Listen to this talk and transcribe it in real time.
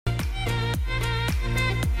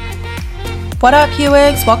What up,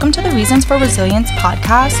 Hewigs? Welcome to the Reasons for Resilience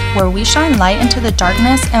podcast, where we shine light into the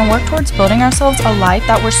darkness and work towards building ourselves a life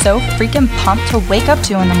that we're so freaking pumped to wake up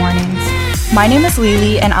to in the mornings. My name is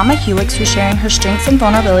Lily, and I'm a Hewigs who's sharing her strengths and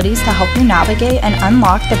vulnerabilities to help you navigate and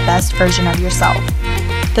unlock the best version of yourself.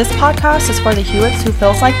 This podcast is for the Hewigs who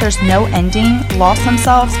feels like there's no ending, lost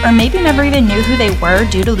themselves, or maybe never even knew who they were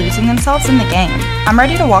due to losing themselves in the game. I'm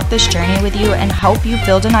ready to walk this journey with you and help you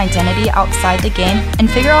build an identity outside the game and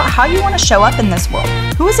figure out how you want to show up in this world.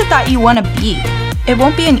 Who is it that you want to be? It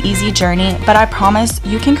won't be an easy journey, but I promise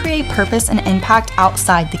you can create purpose and impact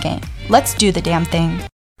outside the game. Let's do the damn thing.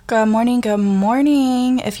 Good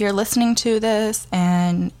morning. If you're listening to this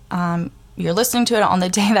and you're listening to it on the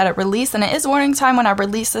day that it released, and it is morning time when I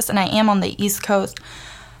release this, and I am on the East Coast.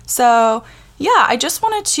 So yeah, I just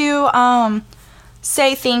wanted to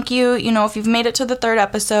say thank you. You know, if you've made it to the third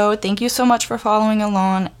episode, thank you so much for following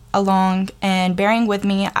along and bearing with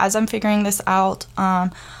me as I'm figuring this out.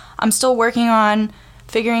 I'm still working on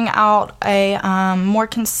figuring out a more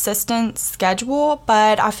consistent schedule,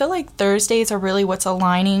 but I feel like Thursdays are really what's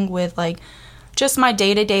aligning with like just my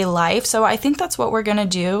day-to-day life. So I think that's what we're gonna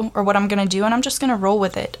do, or what I'm gonna do, and I'm just gonna roll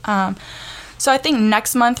with it. So I think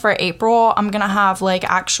next month for April, I'm gonna have like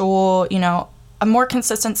actual, a more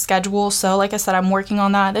consistent schedule. So like I said, I'm working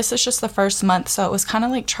on that. This is just the first month, so it was kind of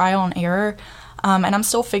like trial and error, and I'm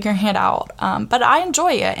still figuring it out. But I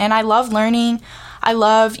enjoy it, and I love learning. I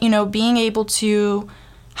love, being able to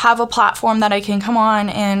have a platform that I can come on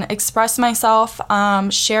and express myself,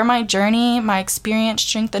 share my journey, my experience,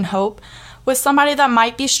 strength, and hope with somebody that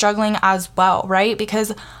might be struggling as well, right?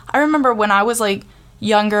 Because I remember when I was like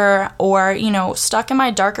younger or, stuck in my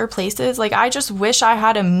darker places, like I just wish I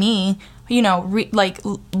had a me,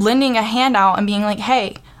 lending a hand out and being like,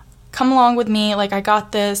 hey, come along with me. Like, I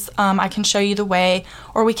got this. I can show you the way,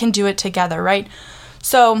 or we can do it together, right?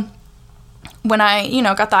 So when I,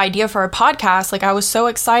 got the idea for a podcast, like I was so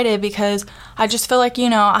excited because I just feel like,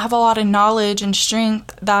 I have a lot of knowledge and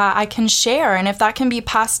strength that I can share. And if that can be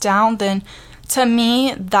passed down, then to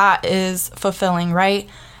me, that is fulfilling, right?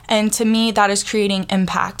 And to me, that is creating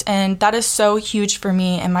impact. And that is so huge for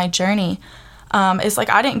me in my journey. It's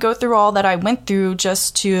like I didn't go through all that I went through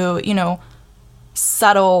just to,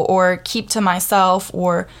 settle or keep to myself,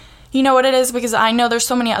 or, what it is, because I know there's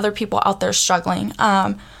so many other people out there struggling.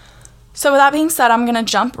 So with that being said, I'm going to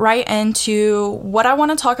jump right into what I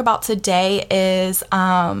want to talk about today is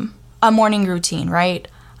a morning routine, right?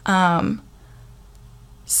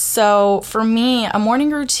 So for me, a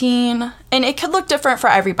morning routine, and it could look different for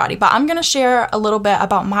everybody, but I'm going to share a little bit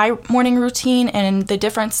about my morning routine and the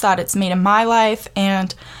difference that it's made in my life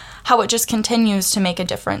and how it just continues to make a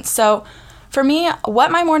difference. So for me,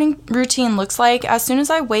 what my morning routine looks like, as soon as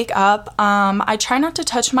I wake up, I try not to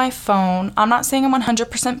touch my phone. I'm not saying I'm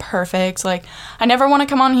 100% perfect. Like, I never want to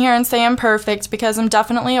come on here and say I'm perfect, because I'm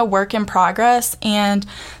definitely a work in progress, and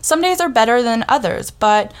some days are better than others.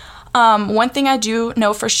 But one thing I do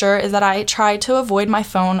know for sure is that I try to avoid my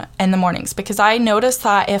phone in the mornings, because I notice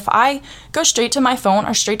that if I go straight to my phone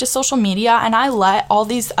or straight to social media and I let all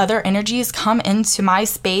these other energies come into my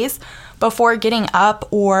space before getting up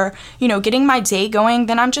or, getting my day going,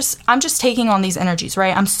 then I'm just taking on these energies,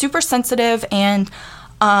 right? I'm super sensitive, and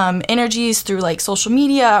energies through like social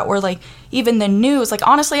media or like even the news. Like,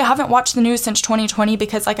 honestly, I haven't watched the news since 2020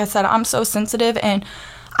 because, like I said, I'm so sensitive and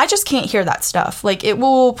I just can't hear that stuff. Like, it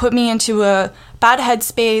will put me into a bad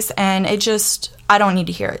headspace, and I don't need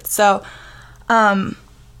to hear it. So, my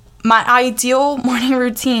ideal morning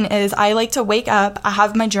routine is I like to wake up. I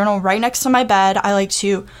have my journal right next to my bed. I like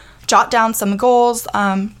to jot down some goals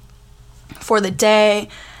for the day,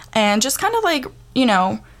 and just kind of like,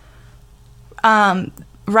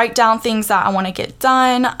 write down things that I want to get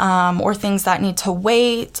done, or things that need to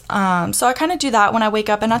wait. So I kind of do that when I wake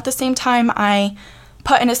up, and at the same time, I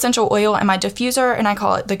put an essential oil in my diffuser, and I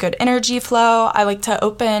call it the good energy flow. I like to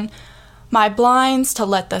open my blinds to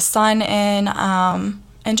let the sun in,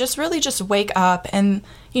 and just really just wake up and,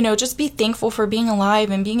 just be thankful for being alive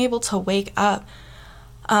and being able to wake up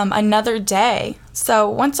another day. So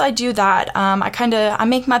once I do that, I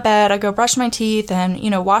make my bed, I go brush my teeth and,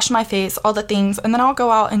 wash my face, all the things. And then I'll go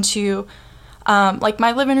out into like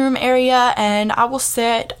my living room area, and I will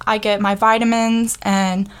sit, I get my vitamins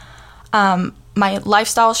and my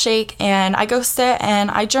lifestyle shake, and I go sit and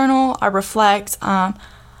I journal, I reflect,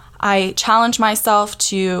 I challenge myself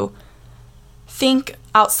to think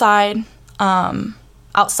outside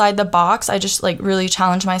the box. I just like really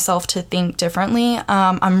challenge myself to think differently.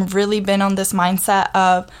 I'm really been on this mindset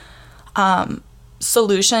of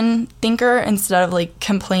solution thinker instead of like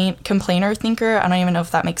complainer thinker. I don't even know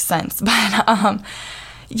if that makes sense, but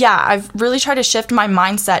yeah, I've really tried to shift my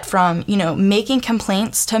mindset from, making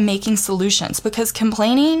complaints to making solutions, because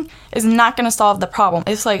complaining is not going to solve the problem.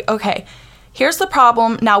 It's like, okay, here's the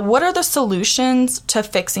problem. Now, what are the solutions to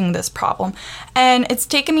fixing this problem? And it's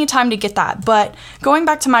taken me time to get that. But going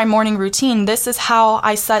back to my morning routine, this is how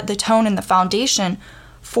I set the tone and the foundation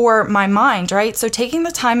for my mind, right? So taking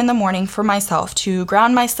the time in the morning for myself to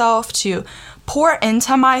ground myself, to pour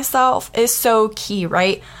into myself is so key,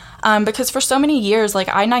 right? Because for so many years, like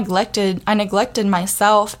I neglected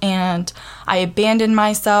myself, and I abandoned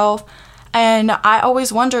myself. And I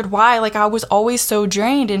always wondered why, like I was always so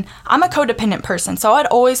drained, and I'm a codependent person. So I'd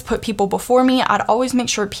always put people before me. I'd always make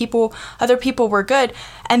sure other people were good.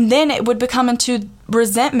 And then it would become into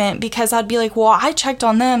resentment, because I'd be like, well, I checked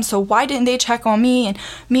on them, so why didn't they check on me? And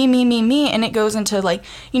me. And it goes into like,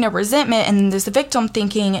 resentment and this victim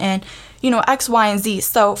thinking and, X, Y, and Z.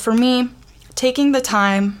 So for me, taking the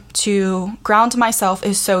time to ground myself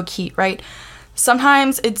is so key, right?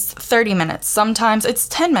 Sometimes it's 30 minutes, sometimes it's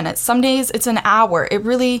 10 minutes, some days it's an hour.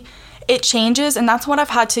 It changes, and that's what I've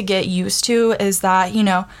had to get used to, is that,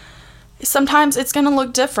 sometimes it's going to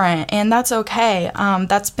look different, and that's okay.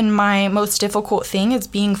 That's been my most difficult thing, is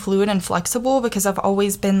being fluid and flexible, because I've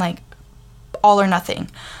always been like all or nothing.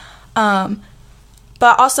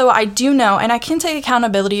 But also I do know, and I can take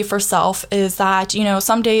accountability for self, is that,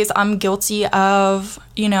 some days I'm guilty of,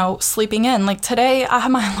 sleeping in. Like today, I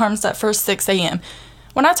have my alarm set for 6 a.m.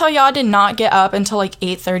 When I tell y'all I did not get up until like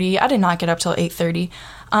 8:30, I did not get up till 8:30.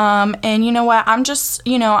 And you know what? I'm just,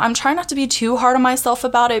 I'm trying not to be too hard on myself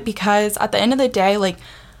about it, because at the end of the day, like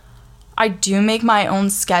I do make my own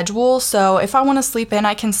schedule. So if I want to sleep in,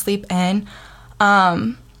 I can sleep in.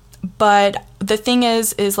 But the thing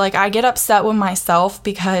is like I get upset with myself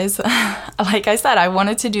because, like I said, I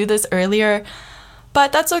wanted to do this earlier,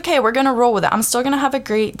 but that's okay. We're going to roll with it. I'm still going to have a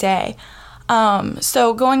great day.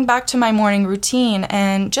 So going back to my morning routine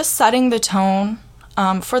and just setting the tone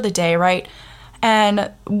for the day, right?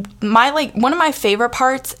 And one of my favorite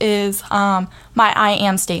parts is my I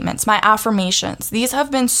am statements, my affirmations. These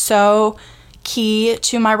have been so key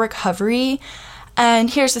to my recovery.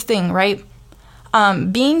 And here's the thing, right?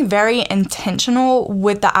 Being very intentional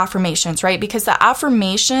with the affirmations, right? Because the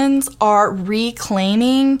affirmations are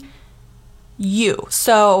reclaiming you.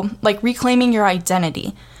 So like reclaiming your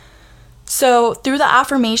identity. So through the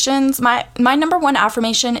affirmations, my number one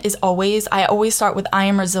affirmation is I always start with I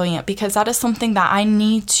am resilient, because that is something that I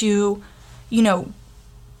need to,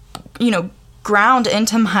 ground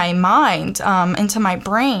into my mind, into my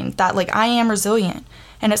brain, that like I am resilient.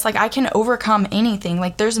 And it's like I can overcome anything.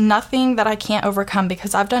 Like there's nothing that I can't overcome,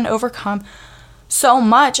 because I've overcome so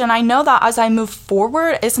much. And I know that as I move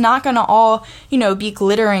forward, it's not going to all, be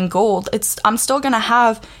glitter and gold. I'm still going to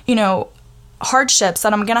have, hardships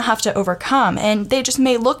that I'm going to have to overcome. And they just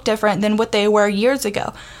may look different than what they were years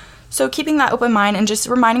ago. So keeping that open mind and just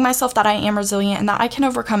reminding myself that I am resilient and that I can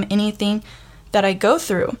overcome anything that I go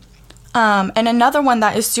through. And another one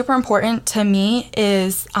that is super important to me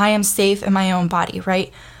is I am safe in my own body,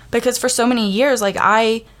 right? Because for so many years, like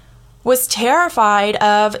I was terrified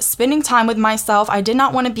of spending time with myself. I did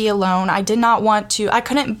not want to be alone. I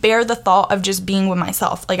couldn't bear the thought of just being with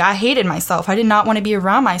myself. Like I hated myself. I did not want to be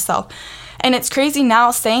around myself. And it's crazy now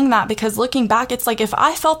saying that, because looking back, it's like if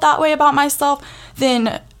I felt that way about myself,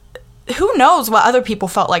 then who knows what other people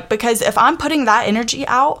felt like? Because if I'm putting that energy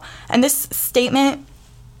out, and this statement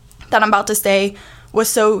that I'm about to say was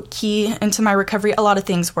so key into my recovery, a lot of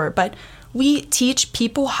things were, but we teach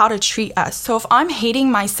people how to treat us. So if I'm hating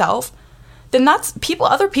myself, then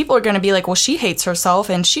other people are going to be like, well, she hates herself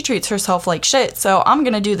and she treats herself like shit, so I'm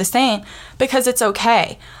going to do the same because it's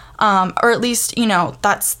okay. Or at least,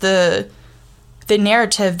 that's the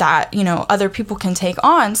narrative that, other people can take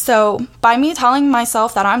on. So by me telling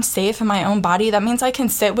myself that I'm safe in my own body, that means I can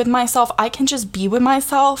sit with myself. I can just be with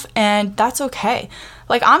myself, and that's okay.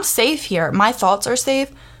 Like I'm safe here. My thoughts are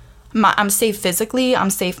safe. I'm safe physically. I'm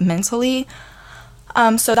safe mentally.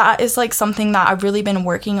 So that is like something that I've really been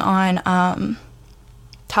working on,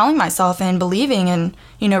 telling myself and believing and,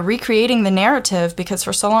 recreating the narrative, because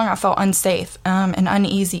for so long I felt unsafe, and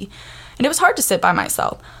uneasy, and it was hard to sit by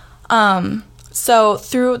myself. So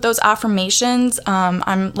through those affirmations,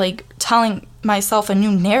 I'm like telling myself a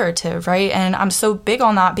new narrative, right? And I'm so big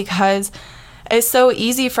on that because it's so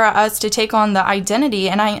easy for us to take on the identity.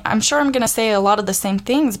 And I'm sure I'm going to say a lot of the same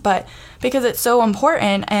things, but because it's so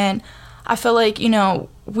important. And I feel like,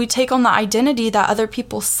 we take on the identity that other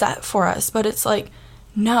people set for us, but it's like,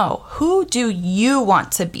 no, who do you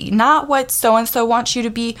want to be? Not what so-and-so wants you to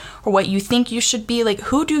be or what you think you should be. Like,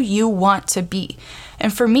 who do you want to be?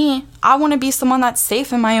 And for me, I want to be someone that's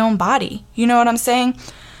safe in my own body. You know what I'm saying?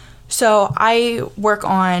 So I work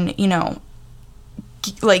on,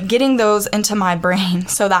 like getting those into my brain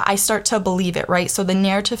so that I start to believe it, right? So the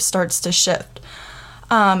narrative starts to shift.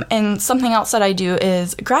 And something else that I do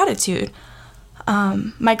is gratitude.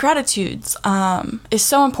 My gratitudes is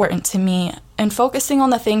so important to me, and focusing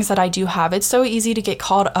on the things that I do have. It's so easy to get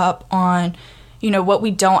caught up on, what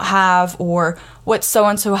we don't have or what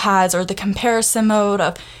so-and-so has, or the comparison mode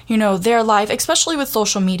of, their life, especially with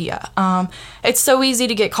social media. It's so easy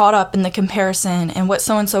to get caught up in the comparison and what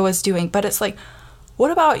so-and-so is doing, but it's like, what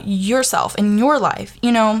about yourself and your life?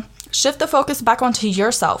 Shift the focus back onto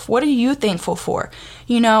yourself. What are you thankful for?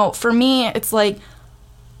 For me, it's like,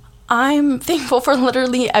 I'm thankful for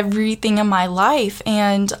literally everything in my life,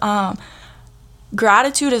 and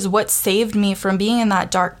gratitude is what saved me from being in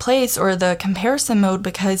that dark place or the comparison mode,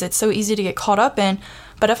 because it's so easy to get caught up in.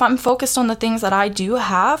 But if I'm focused on the things that I do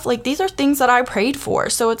have, like, these are things that I prayed for.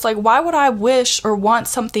 So it's like, why would I wish or want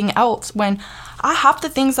something else when I have the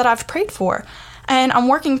things that I've prayed for? And I'm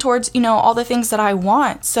working towards, all the things that I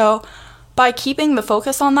want. So by keeping the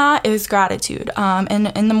focus on that is gratitude. And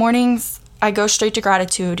in the mornings, I go straight to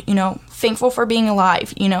gratitude, thankful for being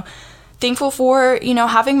alive, thankful for,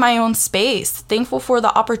 having my own space, thankful for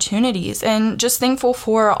the opportunities, and just thankful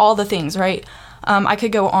for all the things, right? I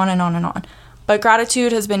could go on and on and on. But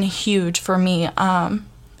gratitude has been huge for me.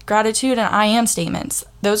 Gratitude and I am statements.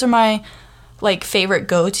 Those are my, favorite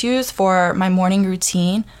go-tos for my morning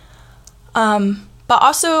routine. But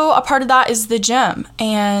also a part of that is the gym,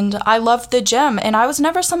 and I love the gym, and I was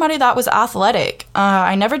never somebody that was athletic.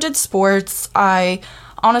 I never did sports. I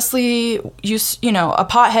honestly used, a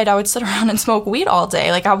pothead. I would sit around and smoke weed all day.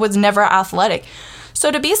 I was never athletic.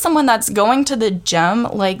 So to be someone that's going to the gym,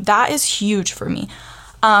 that is huge for me.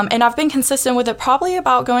 And I've been consistent with it probably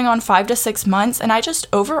about going on 5 to 6 months, and I just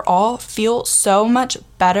overall feel so much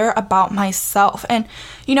better about myself. And,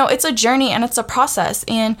 it's a journey and it's a process,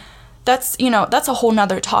 and that's a whole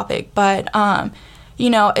nother topic, but,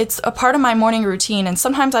 it's a part of my morning routine, and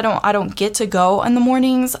sometimes I don't get to go in the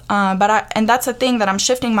mornings, and that's a thing that I'm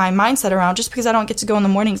shifting my mindset around. Just because I don't get to go in the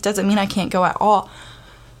mornings doesn't mean I can't go at all.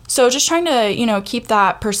 So just trying to, keep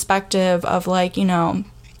that perspective of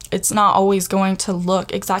it's not always going to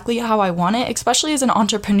look exactly how I want it, especially as an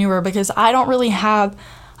entrepreneur, because I don't really have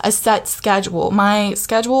a set schedule. My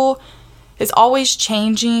schedule is always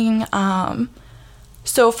changing,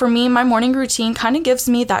 so for me, my morning routine kind of gives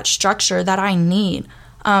me that structure that I need,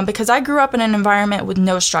 because I grew up in an environment with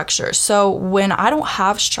no structure. So when I don't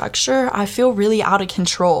have structure, I feel really out of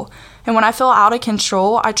control. And when I feel out of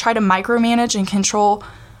control, I try to micromanage and control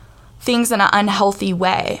things in an unhealthy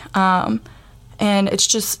way. And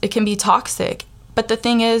it can be toxic. But the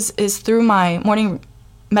thing is through my morning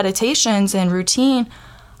meditations and routine,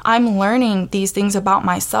 I'm learning these things about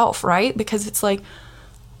myself, right? Because it's like,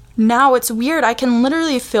 now it's weird. I can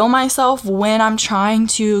literally feel myself when I'm trying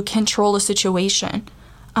to control a situation.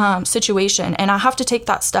 And I have to take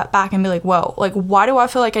that step back and be like, whoa, why do I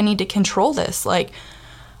feel like I need to control this? At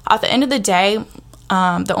the end of the day,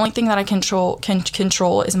 the only thing that I can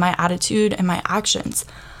control is my attitude and my actions.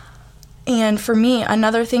 And for me,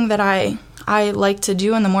 another thing that I like to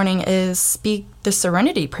do in the morning is speak the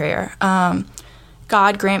serenity prayer.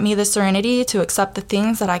 God, grant me the serenity to accept the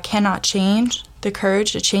things that I cannot change, the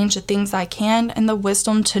courage to change the things I can, and the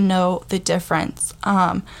wisdom to know the difference.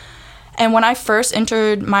 And when I first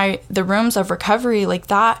entered the rooms of recovery like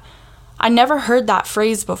that, I never heard that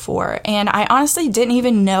phrase before, and I honestly didn't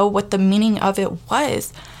even know what the meaning of it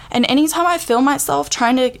was. And anytime I feel myself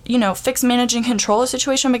trying to, fix, manage, and control a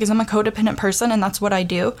situation, because I'm a codependent person and that's what I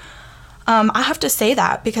do, I have to say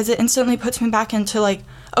that, because it instantly puts me back into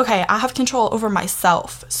okay, I have control over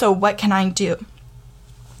myself. So what can I do?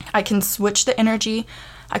 I can switch the energy,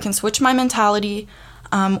 I can switch my mentality,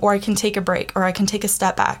 or I can take a break, or I can take a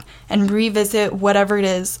step back and revisit whatever it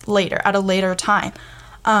is later, at a later time.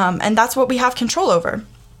 And that's what we have control over,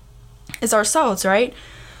 is ourselves, right?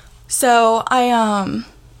 So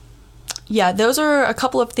those are a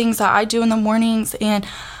couple of things that I do in the mornings. And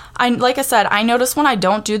like I said, I notice when I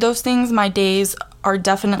don't do those things, my days are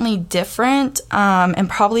definitely different, and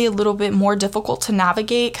probably a little bit more difficult to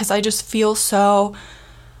navigate, because I just feel so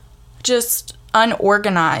just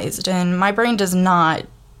unorganized, and my brain does not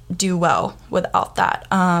do well without that.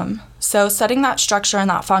 So setting that structure and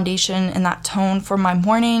that foundation and that tone for my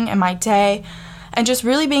morning and my day, and just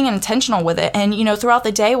really being intentional with it. And, throughout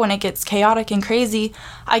the day when it gets chaotic and crazy,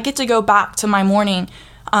 I get to go back to my morning,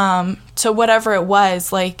 to whatever it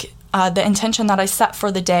was. the intention that I set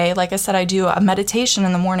for the day. Like I said, I do a meditation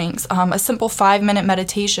in the mornings, a simple 5-minute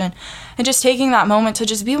meditation, and just taking that moment to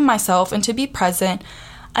just be with myself and to be present.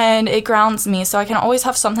 And it grounds me so I can always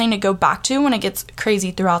have something to go back to when it gets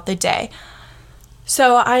crazy throughout the day.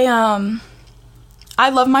 So I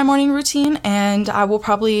love my morning routine, and I will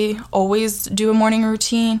probably always do a morning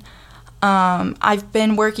routine. I've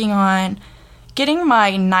been working on getting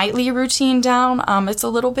my nightly routine down. It's a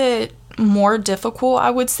little bit more difficult,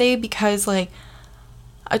 I would say, because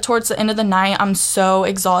towards the end of the night, I'm so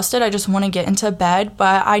exhausted. I just want to get into bed.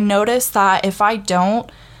 But I noticed that if I don't,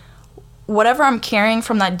 whatever I'm carrying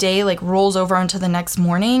from that day rolls over into the next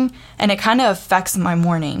morning, and it kind of affects my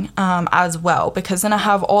morning as well, because then I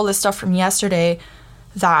have all this stuff from yesterday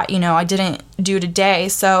that I didn't do today.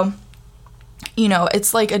 So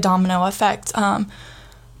it's like a domino effect.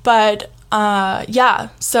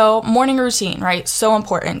 So morning routine, right? So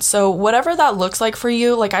important. So whatever that looks like for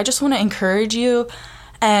you, I just want to encourage you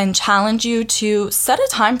and challenge you to set a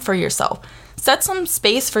time for yourself. Set some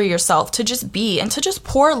space for yourself to just be and to just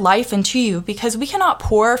pour life into you, because we cannot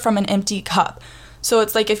pour from an empty cup. So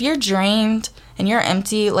it's if you're drained and you're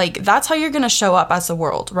empty, that's how you're going to show up as the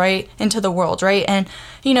world, right? Into the world, right? And,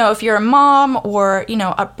 if you're a mom or,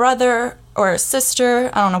 a brother or a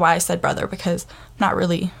sister, I don't know why I said brother, because I'm not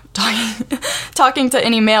really talking to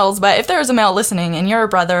any males, but if there's a male listening and you're a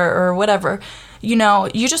brother or whatever,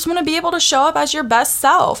 you just want to be able to show up as your best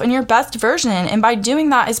self and your best version. And by doing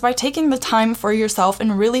that is by taking the time for yourself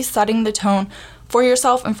and really setting the tone for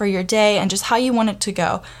yourself and for your day, and just how you want it to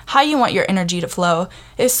go, how you want your energy to flow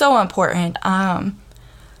is so important. I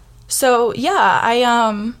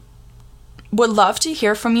would love to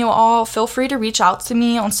hear from you all. Feel free to reach out to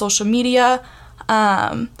me on social media.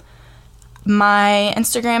 My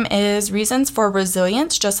Instagram is Reasons for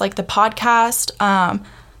Resilience, just like the podcast.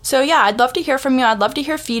 I'd love to hear from you. I'd love to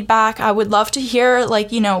hear feedback. I would love to hear,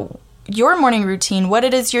 your morning routine, what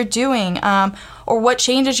it is you're doing, or what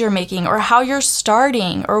changes you're making, or how you're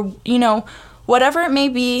starting, or, whatever it may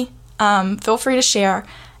be. Feel free to share.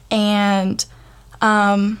 And,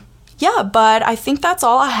 but I think that's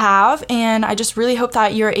all I have. And I just really hope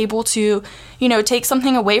that you're able to, take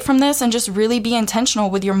something away from this and just really be intentional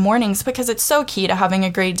with your mornings, because it's so key to having a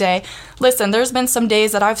great day. Listen, there's been some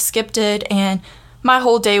days that I've skipped it and my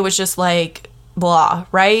whole day was just blah,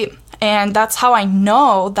 right? And that's how I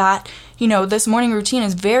know that, this morning routine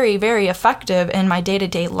is very, very effective in my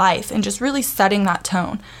day-to-day life and just really setting that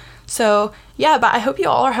tone. So, but I hope you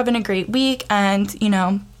all are having a great week and,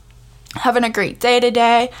 having a great day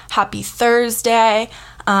today. Happy Thursday.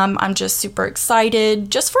 I'm just super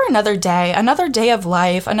excited just for another day of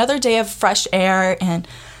life, another day of fresh air and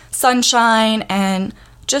sunshine and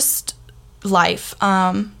just life.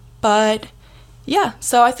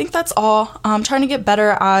 So I think that's all. I'm trying to get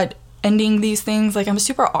better at ending these things. I'm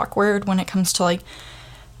super awkward when it comes to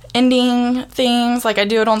ending things. I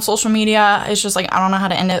do it on social media. It's just I don't know how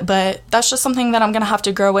to end it, but that's just something that I'm going to have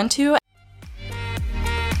to grow into.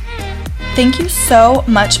 Thank you so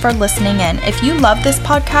much for listening in. If you love this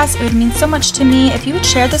podcast, it would mean so much to me if you would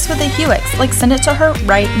share this with a Hewix. Send it to her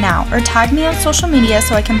right now, or tag me on social media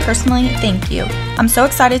so I can personally thank you. I'm so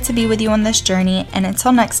excited to be with you on this journey, and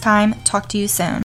until next time, talk to you soon.